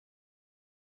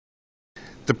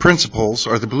The principles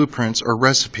are the blueprints or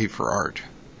recipe for art.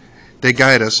 They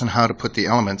guide us in how to put the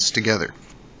elements together.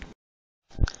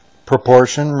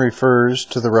 Proportion refers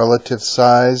to the relative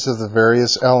size of the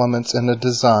various elements in a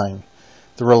design,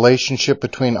 the relationship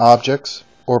between objects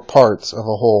or parts of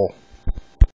a whole.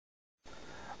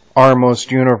 Our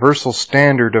most universal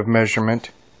standard of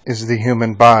measurement is the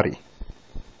human body.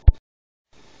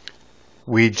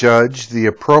 We judge the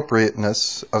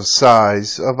appropriateness of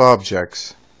size of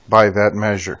objects by that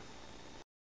measure.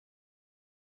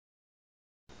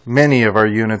 Many of our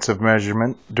units of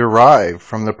measurement derive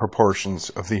from the proportions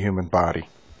of the human body.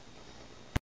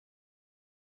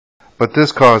 But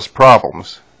this caused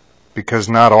problems because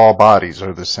not all bodies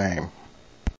are the same.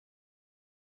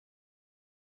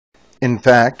 In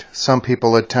fact, some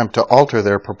people attempt to alter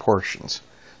their proportions,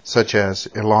 such as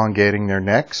elongating their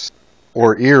necks,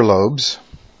 or earlobes,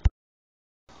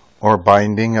 or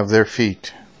binding of their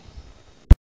feet.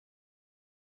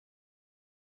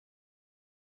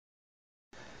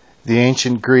 The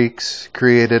ancient Greeks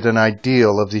created an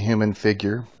ideal of the human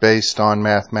figure based on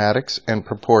mathematics and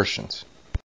proportions.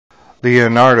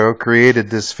 Leonardo created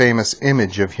this famous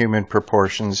image of human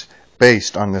proportions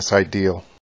based on this ideal.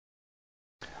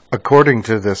 According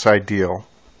to this ideal,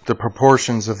 the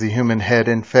proportions of the human head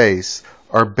and face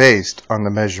are based on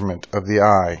the measurement of the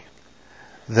eye.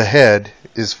 The head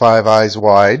is 5 eyes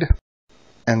wide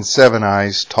and 7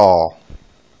 eyes tall.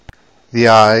 The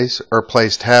eyes are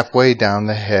placed halfway down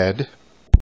the head,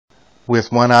 with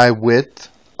 1 eye width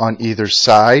on either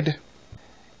side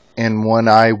and 1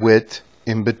 eye width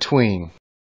in between.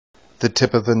 The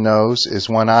tip of the nose is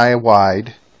 1 eye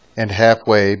wide and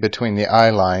halfway between the eye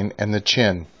line and the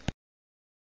chin.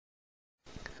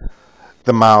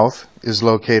 The mouth is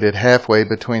located halfway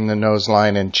between the nose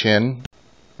line and chin,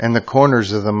 and the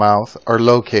corners of the mouth are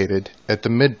located at the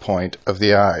midpoint of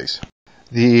the eyes.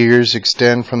 The ears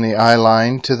extend from the eye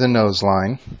line to the nose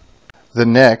line. The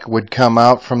neck would come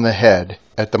out from the head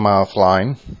at the mouth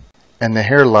line, and the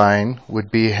hairline would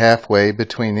be halfway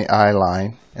between the eye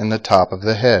line and the top of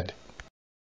the head.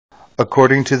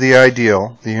 According to the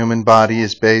ideal, the human body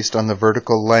is based on the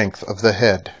vertical length of the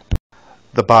head.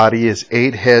 The body is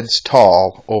 8 heads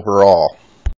tall overall.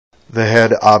 The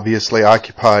head obviously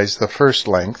occupies the first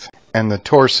length, and the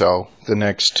torso the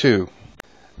next 2.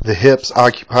 The hips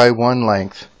occupy 1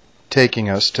 length, taking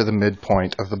us to the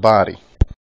midpoint of the body.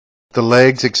 The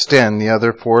legs extend the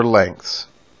other 4 lengths.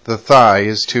 The thigh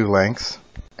is 2 lengths,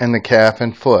 and the calf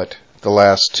and foot the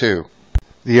last 2.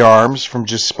 The arms from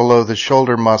just below the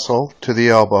shoulder muscle to the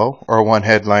elbow are 1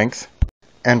 head length,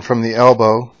 and from the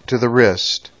elbow to the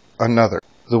wrist another.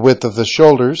 The width of the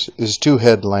shoulders is 2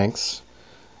 head lengths,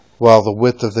 while the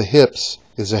width of the hips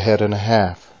is 1.5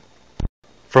 heads.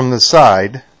 From the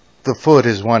side, the foot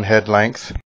is 1 head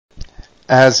length,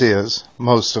 as is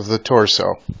most of the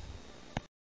torso.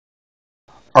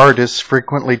 Artists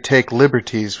frequently take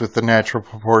liberties with the natural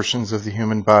proportions of the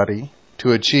human body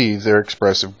to achieve their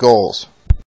expressive goals.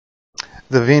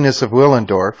 The Venus of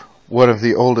Willendorf, one of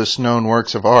the oldest known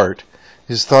works of art,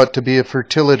 is thought to be a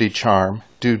fertility charm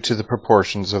due to the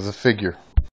proportions of the figure.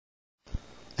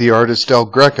 The artist El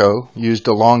Greco used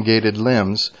elongated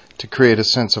limbs to create a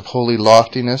sense of holy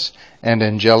loftiness and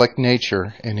angelic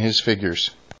nature in his figures.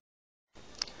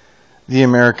 The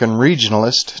American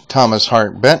regionalist Thomas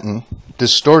Hart Benton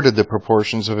distorted the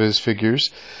proportions of his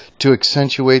figures to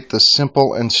accentuate the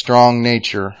simple and strong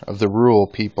nature of the rural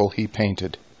people he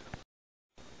painted.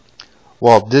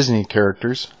 Walt Disney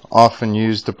characters often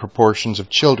used the proportions of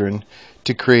children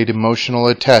to create emotional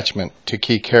attachment to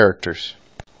key characters.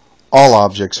 All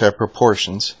objects have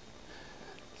proportions.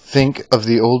 Think of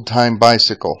the old-time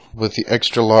bicycle with the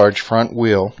extra-large front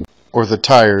wheel, or the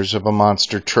tires of a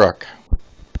monster truck.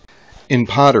 In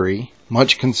pottery,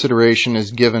 much consideration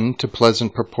is given to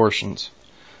pleasant proportions.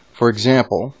 For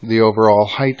example, the overall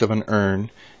height of an urn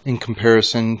in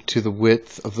comparison to the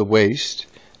width of the waist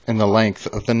and the length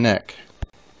of the neck.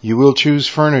 You will choose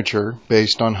furniture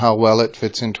based on how well it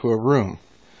fits into a room,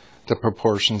 the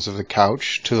proportions of the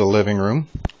couch to the living room,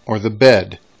 or the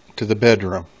bed to the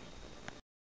bedroom.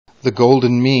 The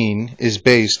golden mean is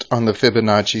based on the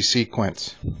Fibonacci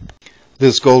sequence.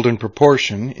 This golden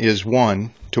proportion is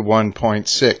 1 to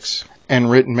 1.6, and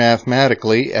written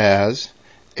mathematically as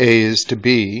A is to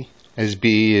B as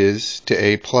B is to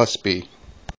A plus B.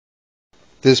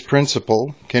 This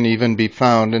principle can even be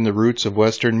found in the roots of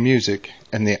Western music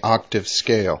and the octave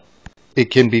scale.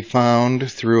 It can be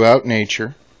found throughout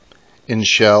nature, in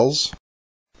shells,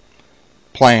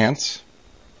 plants,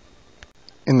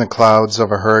 in the clouds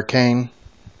of a hurricane,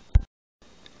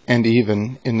 and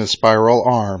even in the spiral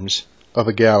arms of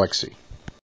a galaxy.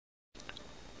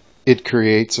 It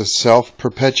creates a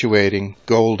self-perpetuating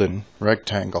golden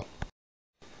rectangle.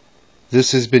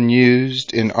 This has been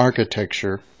used in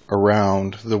architecture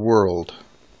around the world.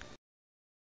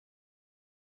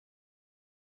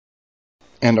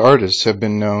 And artists have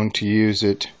been known to use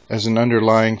it as an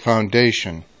underlying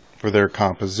foundation for their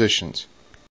compositions.